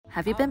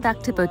Have you been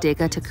back to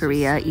Bodega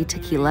Taqueria eat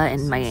tequila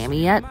in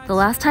Miami yet? The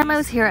last time I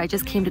was here, I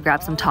just came to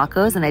grab some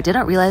tacos and I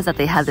didn't realize that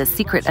they had this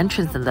secret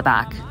entrance in the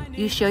back.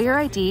 You show your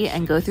ID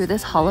and go through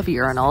this hall of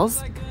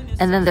urinals,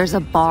 and then there's a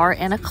bar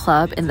and a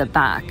club in the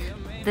back.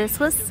 This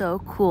was so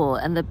cool,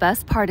 and the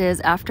best part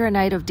is after a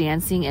night of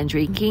dancing and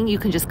drinking, you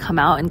can just come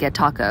out and get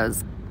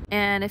tacos.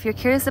 And if you're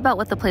curious about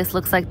what the place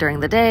looks like during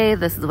the day,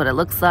 this is what it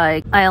looks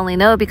like. I only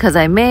know because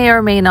I may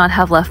or may not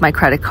have left my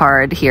credit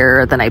card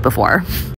here the night before.